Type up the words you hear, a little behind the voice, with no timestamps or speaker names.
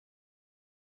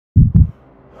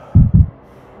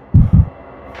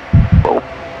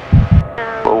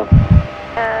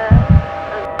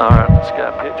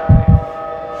Sky pitch ready.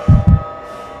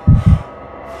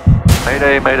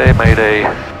 Mayday, mayday, mayday.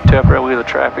 Temporary wheel of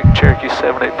traffic, Cherokee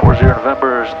 7840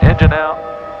 November is engine out.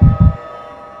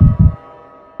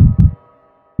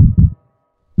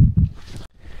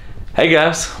 Hey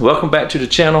guys, welcome back to the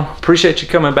channel. Appreciate you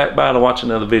coming back by to watch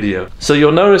another video. So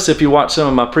you'll notice if you watch some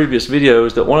of my previous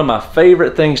videos that one of my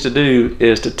favorite things to do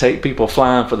is to take people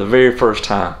flying for the very first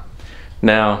time.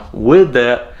 Now with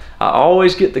that, I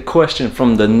always get the question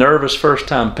from the nervous first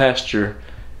time passenger,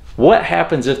 what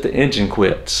happens if the engine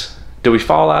quits? Do we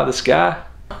fall out of the sky?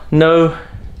 No,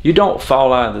 you don't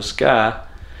fall out of the sky.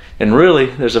 And really,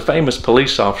 there's a famous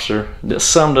police officer that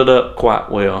summed it up quite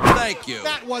well. Thank you.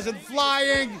 That wasn't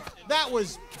flying, that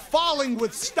was falling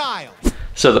with style.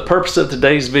 So the purpose of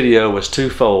today's video was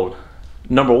twofold.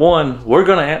 Number one, we're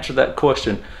gonna answer that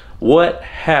question, what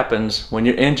happens when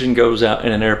your engine goes out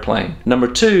in an airplane? Number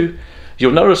two,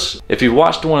 you'll notice if you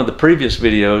watched one of the previous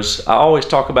videos, I always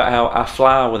talk about how I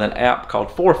fly with an app called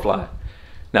Foreflight.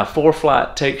 Now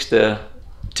Foreflight takes the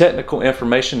technical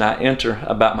information I enter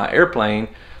about my airplane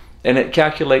and it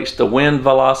calculates the wind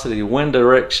velocity, wind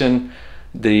direction,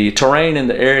 the terrain in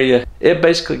the area. It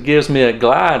basically gives me a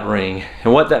glide ring.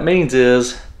 And what that means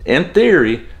is, in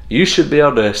theory, you should be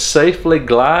able to safely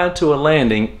glide to a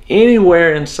landing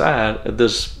anywhere inside of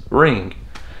this ring.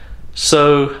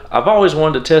 So I've always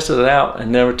wanted to test it out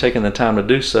and never taken the time to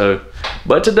do so.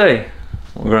 But today,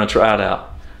 we're gonna try it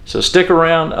out. So stick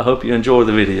around, I hope you enjoy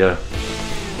the video.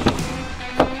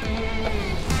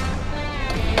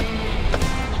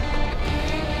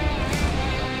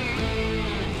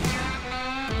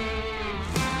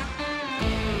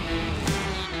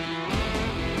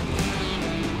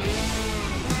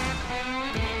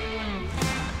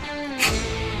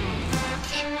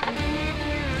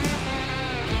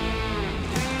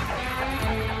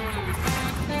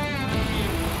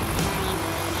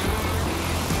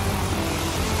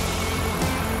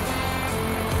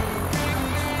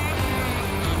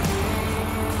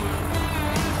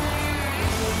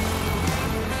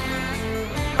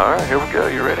 All right, here we go.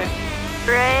 You ready?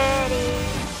 Ready.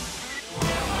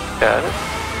 Got it.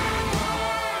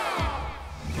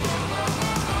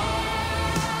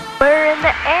 We're in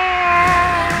the air.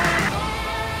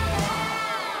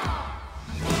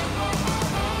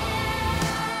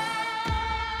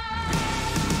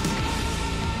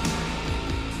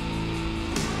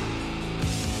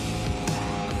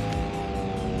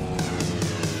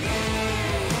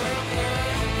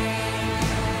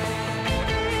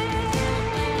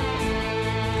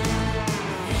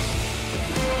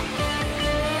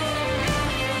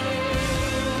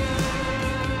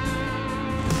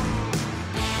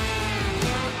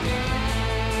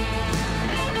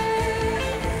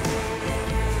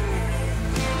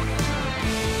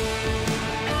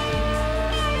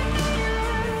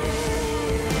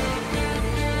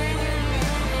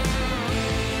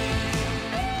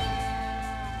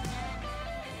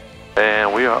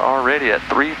 And we are already at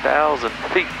 3,000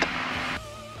 feet.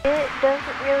 It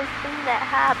doesn't really seem that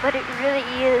high, but it really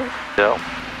is. Yep.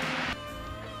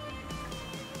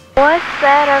 What's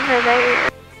that over there?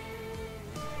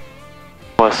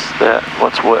 What's that?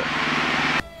 What's what?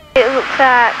 It looks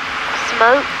like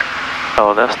smoke.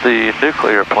 Oh, that's the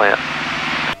nuclear plant.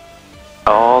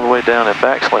 All the way down in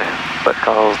Baxley.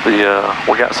 Because we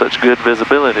got such good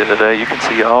visibility today, you can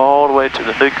see all the way to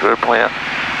the nuclear plant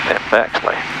in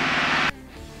Baxley.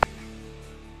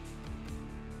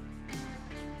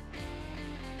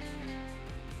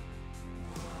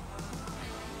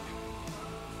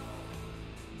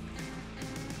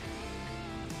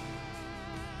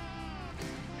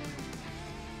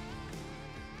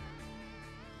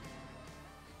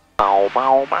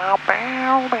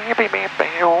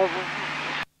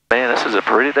 Man, this is a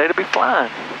pretty day to be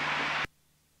flying.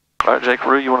 All right, Jake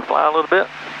Rue, you want to fly a little bit?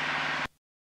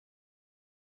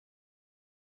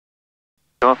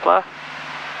 You want to fly?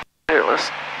 Here,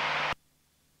 let's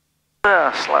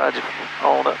slide you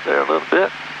on up there a little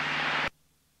bit.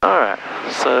 All right,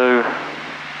 so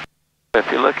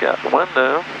if you look out the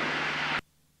window,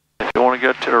 if you want to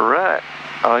go to the right,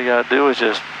 all you got to do is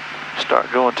just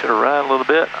start going to the right a little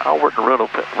bit. I'll work the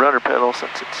rudder pedal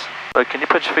since it's... So can you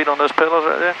put your feet on those pedals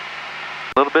right there?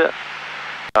 A little bit?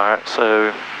 Alright,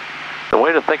 so the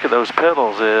way to think of those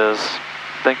pedals is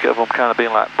think of them kind of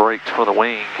being like brakes for the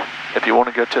wing. If you want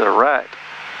to go to the right,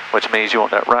 which means you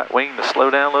want that right wing to slow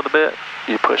down a little bit,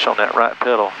 you push on that right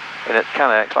pedal and it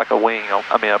kind of acts like a wing,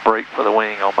 a brake for the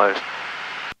wing almost.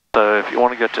 So if you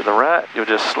want to go to the right, you'll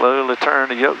just slowly turn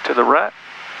the yoke to the right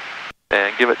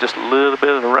and give it just a little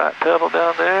bit of the right pedal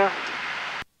down there.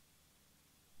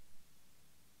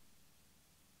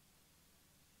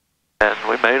 And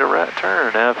we made a right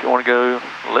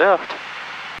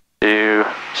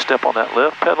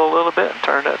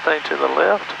turning to the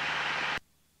left.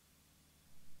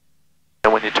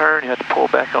 And when you turn, you have to pull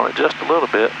back on it just a little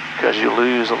bit because you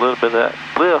lose a little bit of that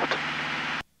lift.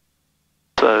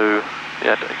 So you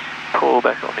have to pull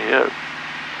back on the yoke.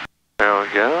 There we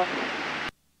go.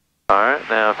 Alright,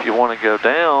 now if you want to go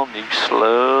down, you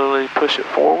slowly push it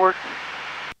forward.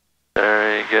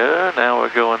 There you go. Now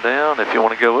we're going down. If you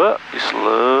want to go up, you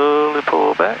slowly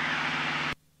pull back.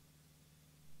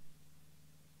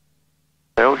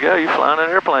 There we go. You're flying an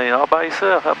airplane all by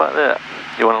yourself. How about that?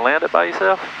 You want to land it by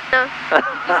yourself? No.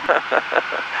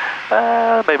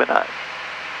 Maybe not.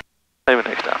 Maybe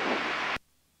next time.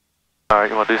 Alright,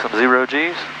 you want to do some 0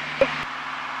 Gs?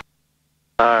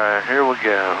 Alright, here we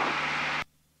go.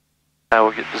 Now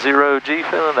we'll get the 0 G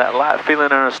feeling, that light feeling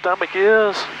in our stomach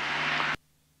is.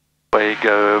 We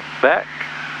go back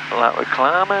like we're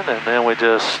climbing, and then we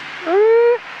just...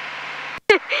 Oh,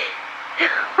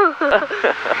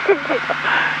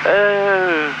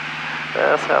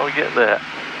 that's how we get that.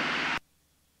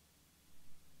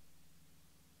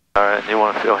 Alright, you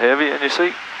want to feel heavy in your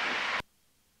seat?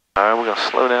 Alright, we're going to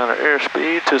slow down our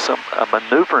airspeed to some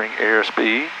maneuvering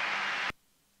airspeed.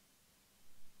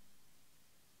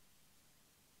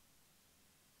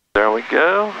 There we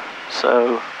go.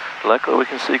 So, luckily we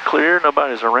can see clear.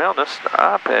 Nobody's around us. The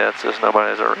iPad says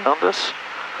nobody's around us.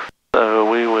 So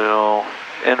we will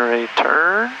enter a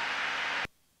turn.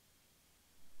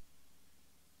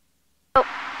 Oh.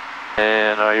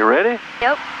 And are you ready?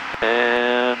 Yep.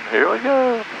 And here we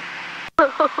go.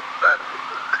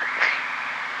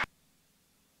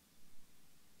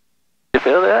 You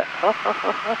feel that?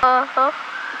 Uh-huh.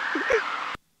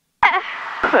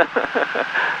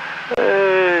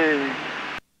 Hey.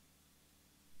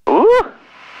 Ooh.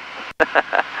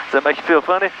 Does that make you feel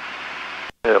funny?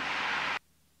 Yep.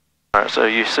 Alright, so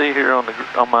you see here on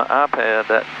my iPad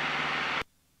that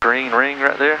green ring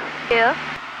right there? Yeah.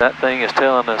 That thing is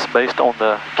telling us, based on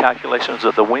the calculations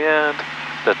of the wind,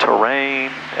 the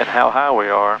terrain, and how high we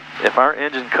are, if our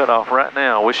engine cut off right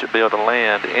now, we should be able to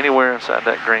land anywhere inside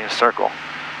that green circle.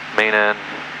 Meaning,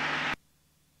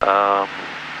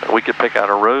 we could pick out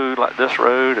a road like this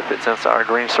road. If it's inside our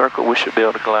green circle, we should be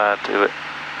able to glide to it.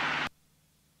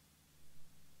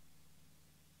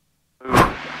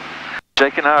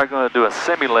 Jake and I are going to do a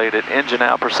simulated engine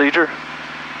out procedure.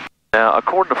 Now,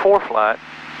 according to Foreflight,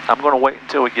 I'm going to wait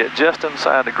until we get just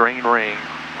inside the green ring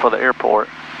for the airport.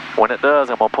 When it does,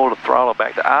 I'm going to pull the throttle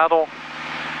back to idle,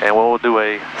 and we'll do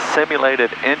a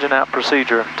simulated engine out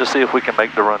procedure to see if we can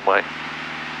make the runway.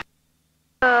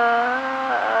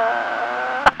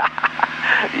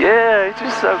 Yeah, he's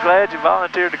just so glad you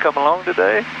volunteered to come along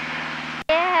today.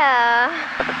 Yeah.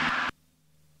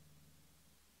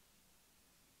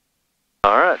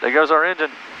 Alright, there goes our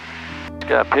engine. It's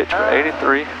got a pitch for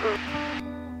 83.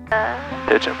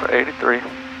 Pitching for 83.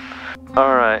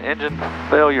 Alright, engine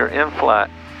failure in flight.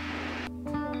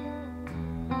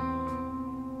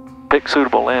 Pick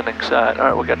suitable landing site.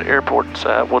 Alright, we got the airport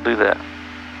inside. We'll do that.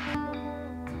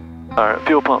 Alright,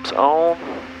 fuel pump's on.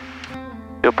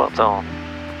 Fuel pump's on.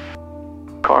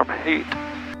 Carb heat.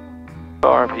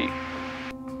 Carb heat.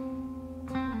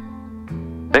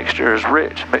 Mixture is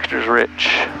rich. Mixture is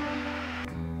rich.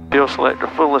 Fuel selector,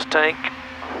 fullest tank.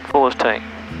 Fullest tank.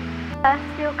 I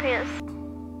still can't.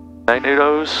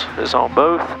 Magnetos is on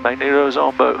both. Magnetos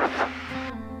on both.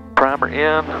 Primer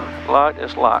in. Light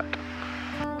is locked.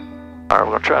 Alright, we're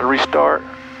going to try to restart.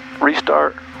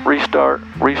 Restart. Restart.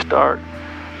 Restart.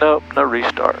 Nope, no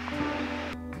restart.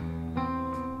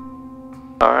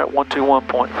 Alright,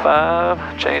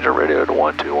 121.5. Change our radio to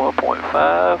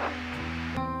 121.5.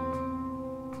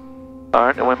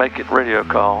 Alright, then we make it radio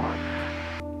call.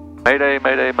 Mayday,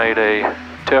 mayday, mayday.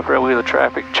 Tell Railway the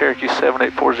traffic, Cherokee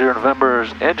 7840 November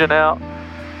is engine out.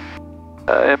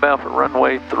 Inbound for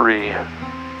runway 3.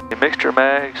 The mixture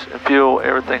mags and fuel,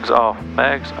 everything's off.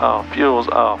 Mags off, fuel's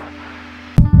off.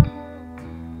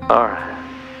 Alright.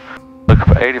 Looking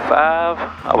for 85.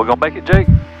 Are we gonna make it, Jake?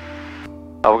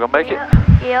 Are we gonna make it?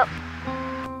 Yep.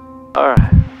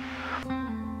 Alright.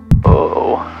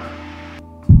 Oh.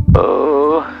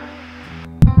 Oh.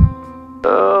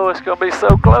 Oh, it's gonna be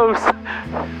so close.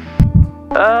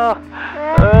 Oh.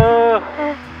 Oh.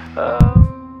 Oh.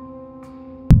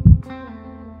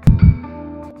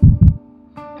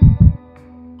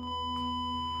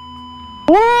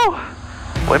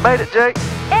 Woo! We made it, Jake.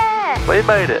 Yeah. We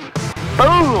made it.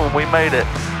 Boom! We made it.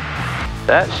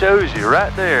 That shows you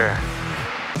right there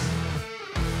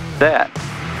that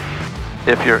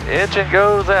if your engine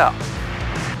goes out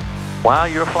while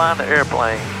you're flying the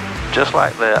airplane, just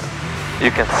like that,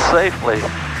 you can safely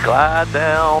glide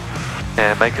down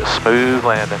and make a smooth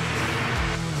landing.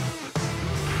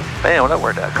 Man, well, that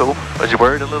worked out cool. Was you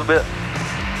worried a little bit?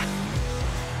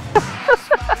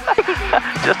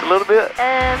 Just a little bit?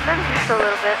 Maybe just a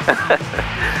little bit.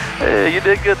 Yeah, you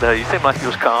did good though. You seemed like you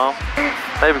was calm.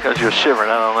 Maybe because you were shivering,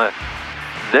 I don't know.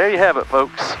 There you have it,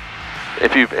 folks.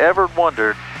 If you've ever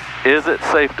wondered, is it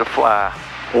safe to fly?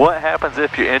 What happens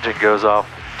if your engine goes off?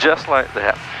 Just like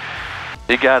that.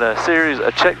 You got a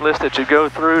checklist that you go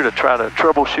through to try to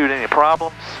troubleshoot any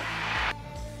problems.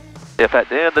 If at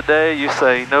the end of the day you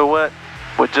say, you know what,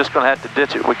 we're just going to have to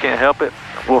ditch it, we can't help it,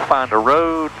 we'll find a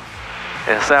road.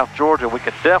 In South Georgia, we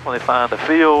can definitely find a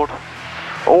field,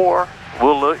 or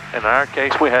we'll look, in our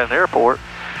case, we had an airport,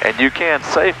 and you can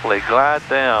safely glide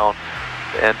down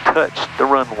and touch the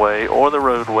runway or the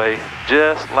roadway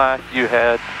just like you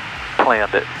had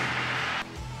planned it.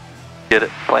 Get it?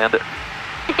 Planned it.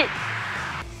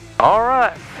 All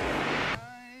right.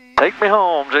 Take me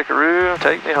home, Jackaroo.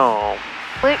 Take me home.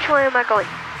 Which way am I going?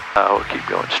 Oh, we'll keep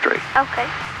going straight. Okay.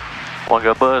 Want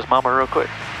to go buzz Mama real quick?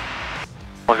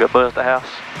 Want to go buzz the house?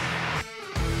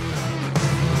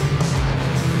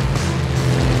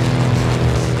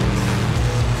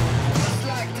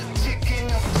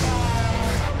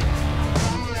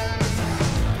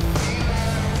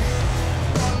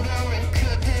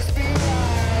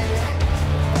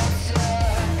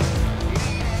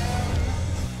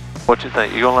 What you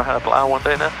think? You gonna learn how to fly one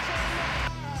day now?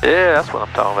 Yeah, that's what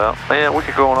I'm talking about. Man, we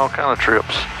could go on all kind of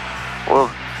trips.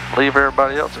 We'll leave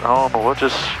everybody else at home, and we'll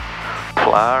just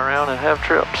fly around and have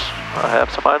trips. I'll have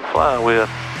somebody to fly with.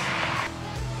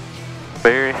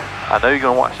 Barry, I know you're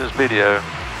gonna watch this video.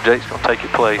 Jake's gonna take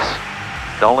your place.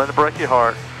 Don't let it break your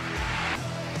heart.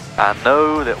 I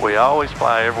know that we always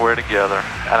fly everywhere together,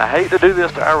 and I hate to do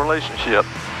this to our relationship,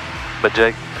 but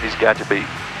Jake, he's got you beat.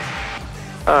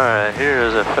 Alright, here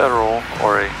is a federal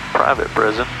or a private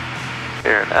prison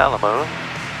here in Alamo.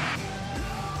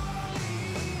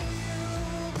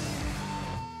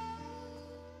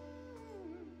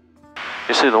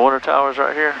 You see the water towers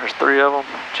right here? There's 3 of them.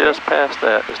 Just past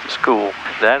that is the school.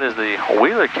 That is the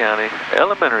Wheeler County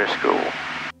Elementary School.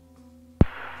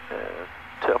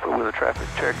 Telford Wheeler traffic,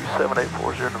 Cherokee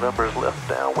 7840 November is left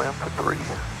downwind for 3.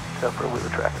 Telford Wheeler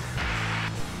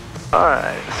traffic.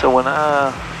 Alright, so when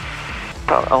I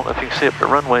don't know if you can see it, the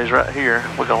runway's right here.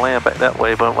 We're gonna land back that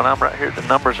way, but when I'm right here, the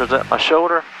numbers are at my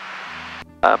shoulder.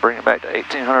 I bring it back to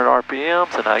 1800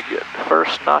 RPMs and I get the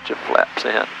first notch of flaps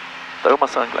in. Throw my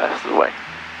sunglasses away.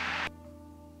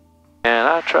 And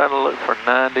I try to look for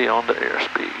 90 on the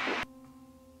airspeed.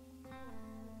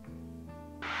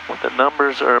 When the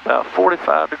numbers are about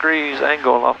 45 degrees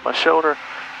angle off my shoulder,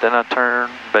 then I turn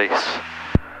base.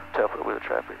 Telford Wheeler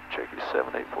traffic, Cherokee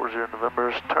 7840 November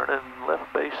is turning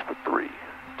left base for 3.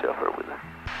 Telford Wheeler.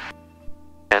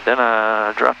 And then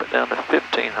I drop it down to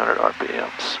 1500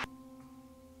 RPMs.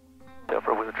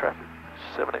 Telford Wheeler traffic,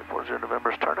 7840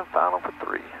 November is turning final for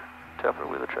 3. Telford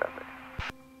Wheeler traffic.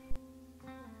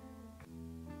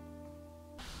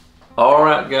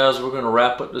 Alright guys, we're going to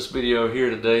wrap up this video here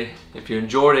today. If you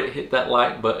enjoyed it, hit that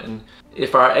like button.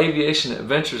 If our aviation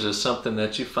adventures is something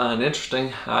that you find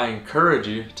interesting, I encourage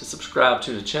you to subscribe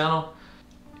to the channel.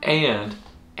 And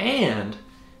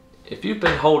if you've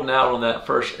been holding out on that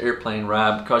first airplane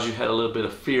ride because you had a little bit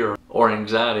of fear or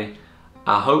anxiety,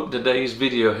 I hope today's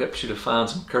video helps you to find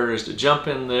some courage to jump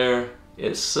in there.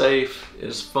 It's safe,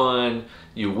 it's fun,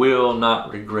 you will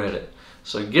not regret it.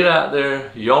 So get out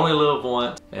there, you only live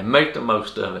once, and make the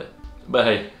most of it. But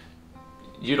hey,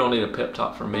 you don't need a pep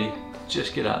talk from me,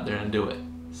 just get out there and do it.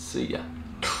 See ya.